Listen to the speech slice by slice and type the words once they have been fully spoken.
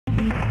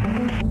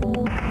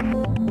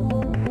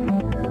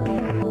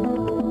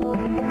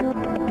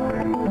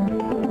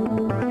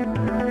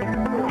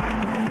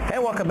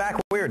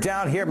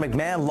down here at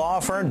McMahan Law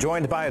Firm,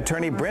 joined by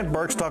attorney Brent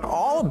Burks, talk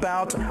all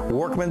about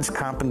workman's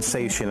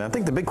compensation. I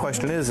think the big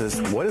question is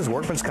what is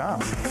workman's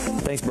comp?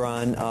 Thanks,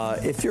 Brian.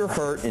 If you're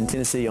hurt in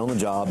Tennessee on the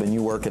job and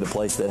you work at a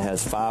place that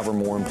has 5 or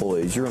more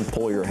employees, your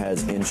employer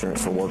has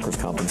insurance for workers'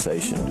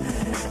 compensation.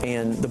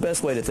 And the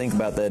best way to think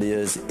about that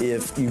is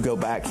if you go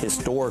back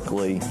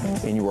historically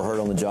and you were hurt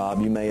on the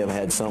job, you may have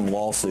had some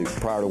lawsuit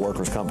prior to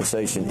workers'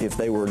 compensation if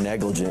they were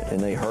negligent and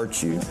they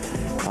hurt you.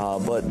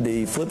 But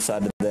the flip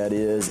side to that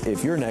is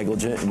if you're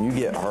negligent and you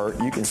get hurt,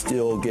 you can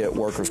still get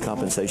workers'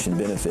 compensation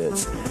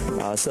benefits.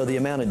 So the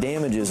amount of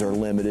damages are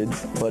limited,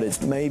 but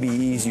it's maybe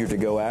easier to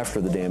go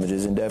after the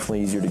damages and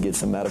definitely easier to get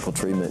some medical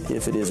treatment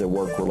if it is a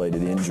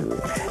work-related injury.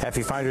 If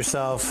you find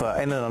yourself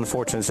in an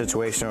unfortunate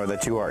situation or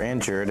that you are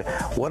injured,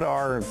 what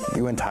are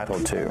you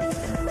entitled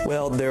to?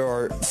 Well, there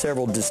are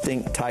several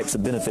distinct types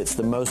of benefits.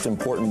 The most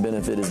important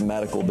benefit is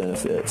medical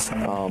benefits.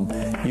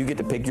 You get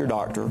to pick your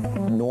doctor.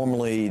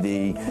 Normally,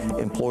 the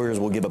employers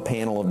will give a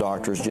panel of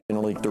doctors,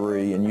 generally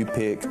 3, and you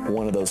pick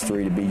one of those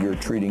 3 to be your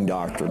treating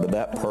doctor. But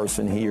that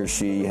person, he or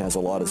she, has a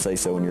lot of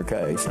say-so in your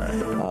case.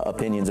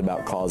 Opinions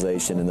about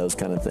causation and those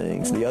kind of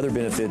things. The other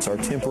benefits are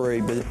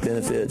temporary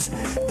benefits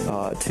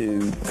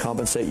to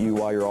compensate you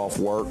while you're off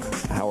work,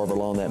 however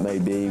long that may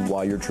be,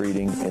 while you're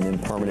treating, and then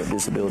permanent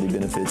disability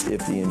benefits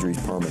if the injury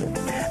is permanent.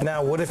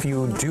 Now, what if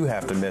you do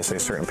have to miss a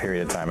certain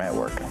period of time at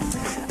work?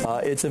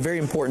 It's a very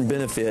important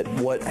benefit.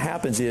 What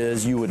happens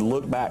is you would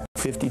look back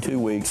 52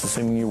 weeks,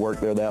 assuming you work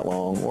there that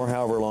long, or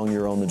however long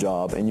you're on the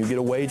job, and you get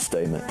a wage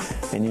statement.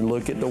 And you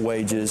look at the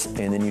wages,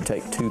 and then you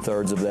take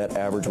 2/3 of that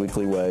average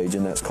weekly wage,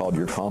 and that's called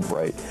your comp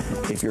rate.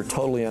 If you're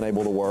totally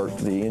unable to work,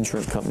 the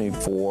insurance company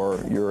for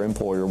your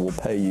employer will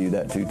pay you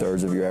that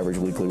 2/3 of your average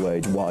weekly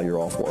wage while you're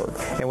off work.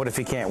 And what if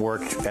you can't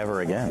work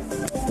ever again?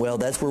 Well,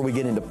 that's where we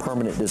get into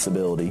permanent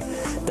disability.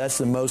 That's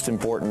the most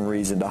important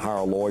reason to hire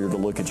a lawyer to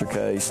look at your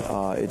case.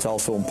 It's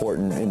also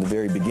important in the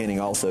very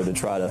beginning also to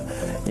try to,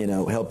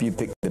 help you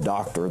pick the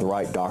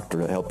right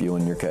doctor to help you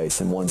in your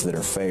case, and ones that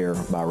are fair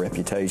by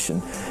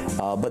reputation.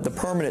 But the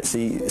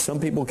permanency, some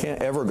people can't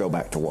ever go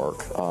back to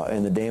work,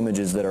 and the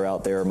damages that are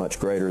out there are much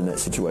greater in that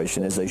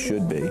situation, as they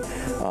should be,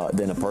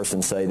 than a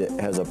person, say, that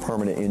has a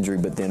permanent injury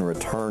but then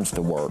returns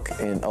to work.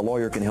 And a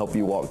lawyer can help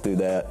you walk through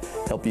that,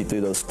 help you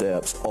through those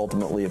steps.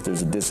 Ultimately, if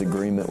there's a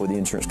disagreement with the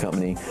insurance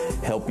company,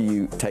 help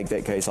you take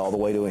that case all the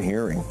way to a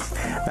hearing.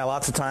 Now,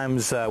 lots of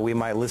times we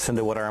might listen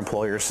to what our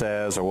employer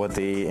says or what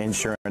the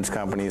insurance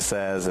company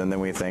says, and then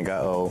we think,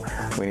 uh-oh,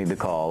 we need to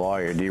call a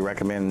lawyer. Do you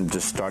recommend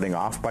just starting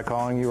off by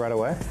calling you right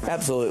away?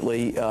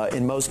 Absolutely.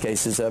 In most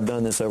cases, I've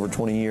done this over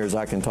 20 years.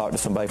 I can talk to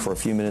somebody for a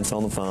few minutes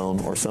on the phone,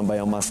 or somebody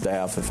on my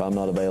staff if I'm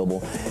not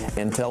available,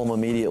 and tell them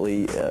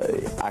immediately,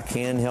 I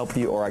can help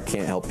you or I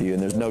can't help you,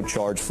 and there's no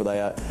charge for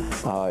that.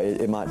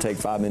 It might take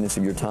 5 minutes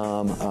of your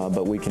time,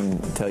 but we can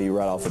tell you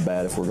right off the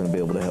bat if we're going to be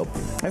able to help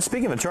you. And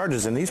speaking of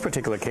charges, in these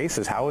particular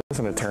cases, how is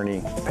an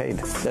attorney paid?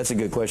 That's a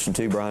good question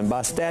too, Brian.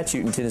 By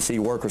statute in Tennessee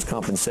workers'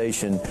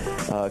 compensation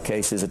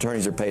cases,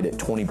 attorneys are paid at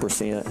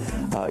 20%.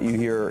 You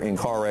hear in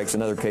car wrecks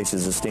and other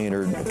cases a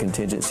standard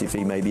contingency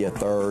fee may be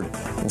 1/3,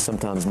 and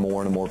sometimes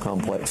more in a more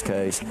complex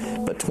case.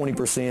 But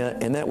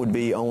 20%, and that would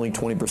be only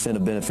 20%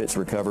 of benefits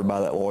recovered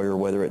by that lawyer,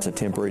 whether it's a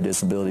temporary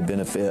disability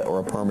benefit or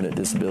a permanent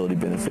disability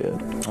benefit.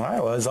 All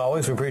right. Well, as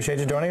always, we appreciate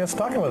you joining us,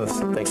 talking with us.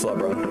 Thanks a lot,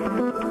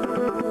 Brian.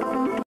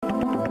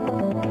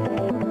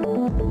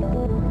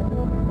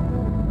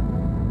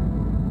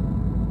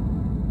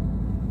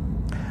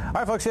 All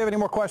right, folks, if you have any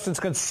more questions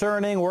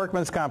concerning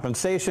workman's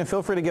compensation,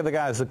 feel free to give the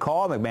guys a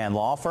call, McMahan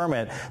Law Firm,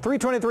 at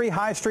 323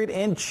 High Street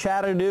in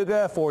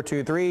Chattanooga,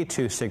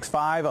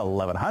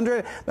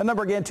 423-265-1100. The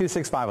number again,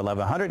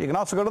 265-1100. You can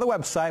also go to the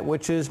website,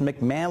 which is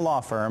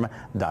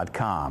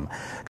McMahanLawFirm.com.